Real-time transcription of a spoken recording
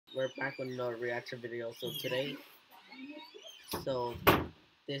we're back with another reaction video. So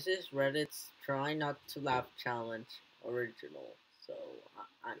this is Reddit's Try Not to Laugh Challenge original. So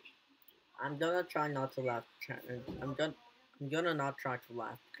I, I'm gonna try not to laugh. I'm gonna not try to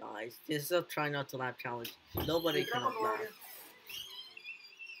laugh, guys. This is a try not to laugh challenge. Nobody cannot laugh.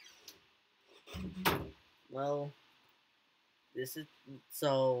 Well, this is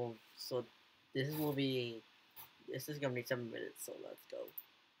so. This is gonna be 7 minutes. So let's go.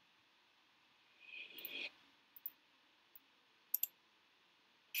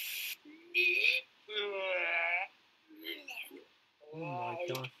 Oh my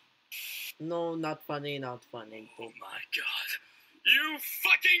god. No, not funny, not funny. Oh my god. You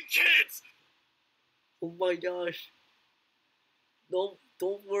fucking kids! Oh my gosh. Don't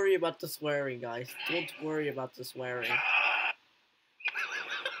worry about the swearing, guys. Don't worry about the swearing.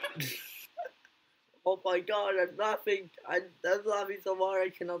 Oh my god, I'm laughing. I'm laughing so hard I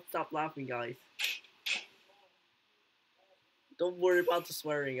cannot stop laughing, guys. Don't worry about the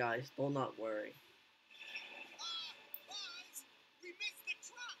swearing, guys. Don't not worry. Boys, we missed the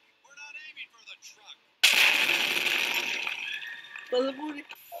truck. We're not aiming for the truck. Oh my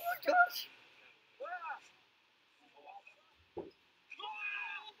gosh.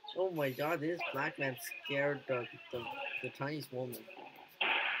 Oh my god, this black man scared the Chinese woman.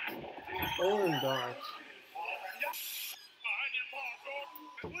 Oh my gosh.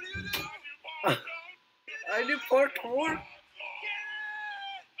 What are you doing? I did parkour.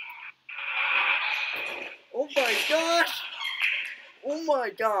 Oh my gosh. Oh my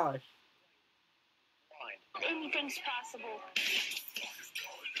gosh. Anything's possible.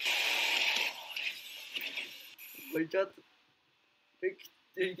 We got the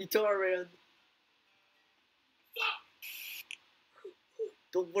guitar man.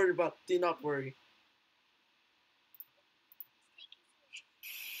 Don't worry about. Do not worry.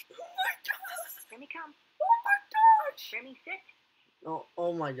 Oh my gosh. Let me come. Oh my gosh. Let me sit.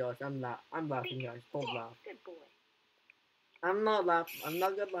 Oh my gosh. I'm laughing, guys. Don't laugh. Good boy. I'm not laughing. I'm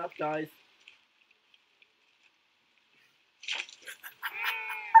not gonna laugh, guys.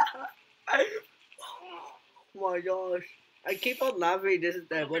 Oh my gosh. I keep on laughing. This is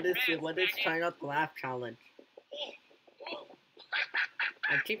what is try not to laugh challenge.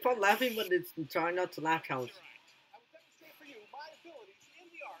 I keep on laughing, but it's try not to laugh challenge. I will demonstrate for you my abilities in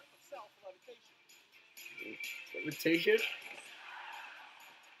the art of self-levitation. Levitation?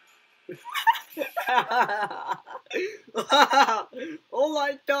 Oh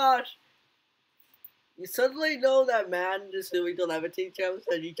my gosh! You suddenly know that man is doing the levitation challenge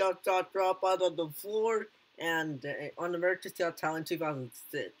and he just got dropped out on the floor and on America's Got Talent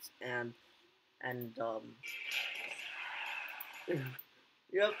 2006 and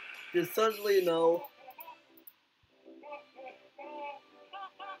yep, you suddenly know.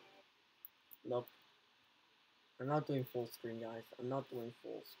 Nope. I'm not doing full screen, guys. I'm not doing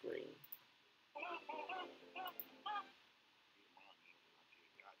full screen.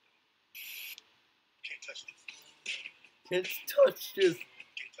 Can't touch this. Can't touch this.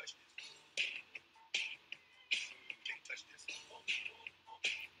 Can't touch this. Can't touch this.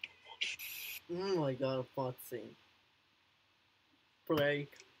 Oh my god, fought scene.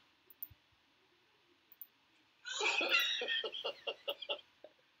 Break.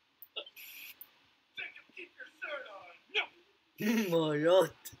 Keep your shirt on. No. Oh my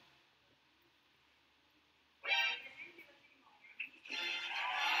god.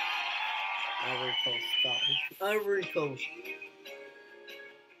 Ivory Coast, guys. Ivory Coast.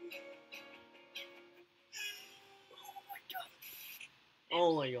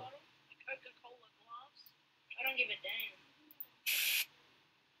 Oh my god. Coca-Cola gloves? I don't give a damn.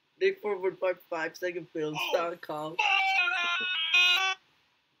 They forward by 5secondfilms.com.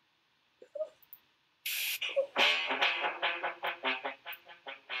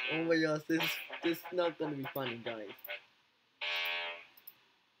 Oh my gosh, this is not gonna be funny, guys.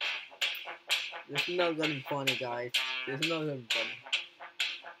 This is not gonna be funny, guys. This is not gonna be funny.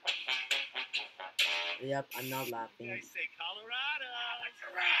 Yep, I'm not laughing. I say Colorado.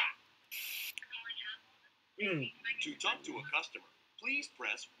 To talk to a customer, please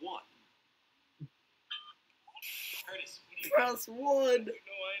press 1. Curtis, Press 1! you know I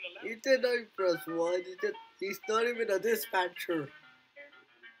ain't allowed. You did not press 1. He's not even a dispatcher.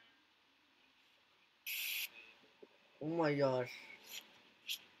 Oh my gosh.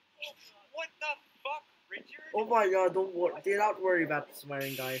 What the fuck, Richard? Oh my god, do not worry about the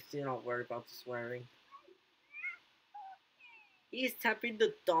swearing, guys. Do not worry about the swearing. He's tapping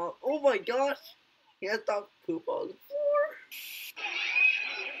the dog. Oh my gosh! He has dog poop on the floor.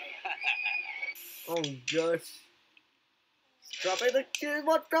 Oh gosh. Dropping the kid,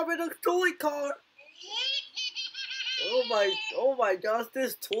 what? Dropping the toy car. Oh my gosh,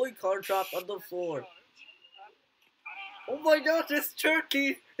 this toy car dropped on the floor. Oh my gosh, this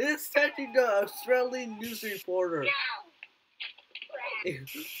turkey is touching the Australian news reporter.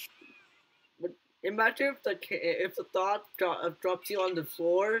 But imagine if the thought drops you on the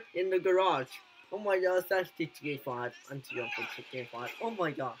floor in the garage. Oh my gosh, that's GTA 5. Until GTA 5. Oh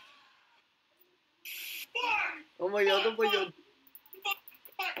my gosh. Oh my god, oh my god.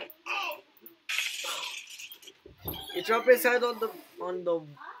 He dropped his head on the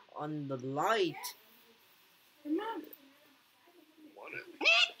light.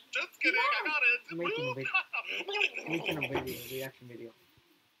 Just kidding, I got it. Making a reaction video.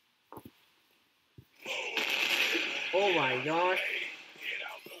 Oh my gosh.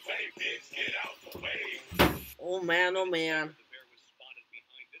 Oh man, oh man.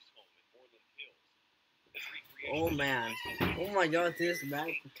 Oh man. Oh my god, this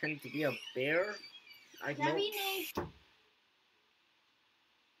man pretends to be a bear? I know.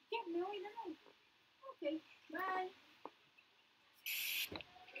 Okay, bye.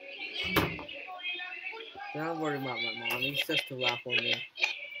 Don't worry about my mom, he's just to laugh on me.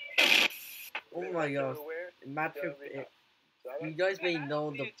 Oh my gosh. Imagine if you guys may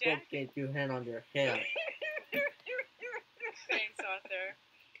know the book that you hand on your head. Thanks, Arthur.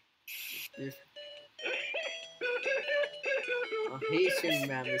 This a Haitian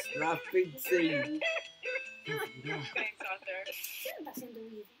man is laughing saying. Thanks, Arthur.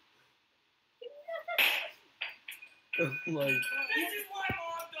 Oh my. This is why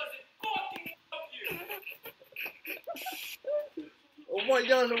mom doesn't fucking love you. Oh my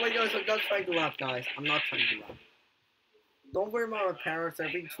gosh, I'm not trying to laugh, guys. I'm not trying to laugh. Don't worry about my parents, they're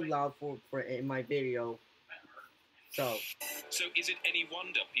being too loud for in my video. So is it any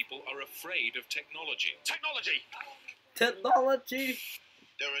wonder people are afraid of technology? Technology! technology.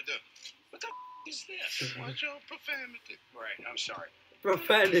 What the is this? Watch your profanity. Right, I'm sorry.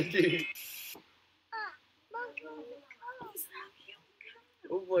 Profanity.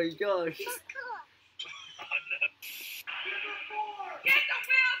 Oh my gosh.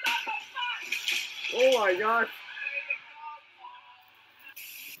 Oh my gosh.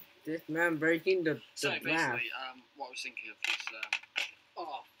 This man breaking the So glass. basically, what I was thinking of was,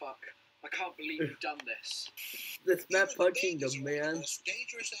 oh fuck, I can't believe you've done this. This man punching the One of the man. most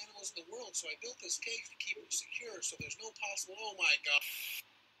dangerous animals in the world, so I built this cage to keep it secure, so there's no possible. Oh my god!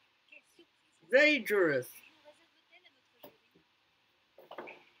 Dangerous.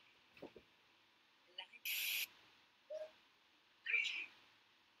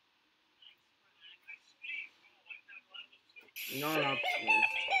 Not up.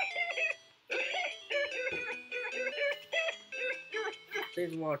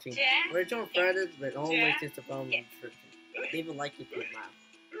 Thanks for watching. Yeah. Original Fridays, but always Yeah. disappointed. Yeah. Leave a like if you laugh.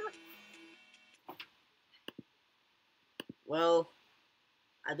 Well,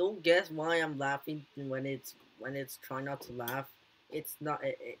 I don't guess why I'm laughing when it's trying not to laugh. It's not.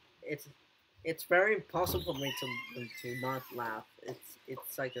 It's very impossible for me to not laugh.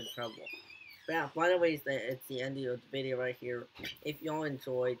 It's like incredible. But yeah, by the way, it's the end of the video right here. If y'all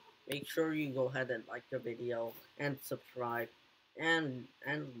enjoyed, make sure you go ahead and like the video and subscribe, and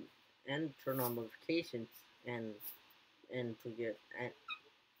turn on notifications and to get and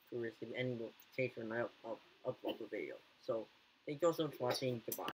to receive any notification when I upload a video. So thank you all so much for watching. Goodbye.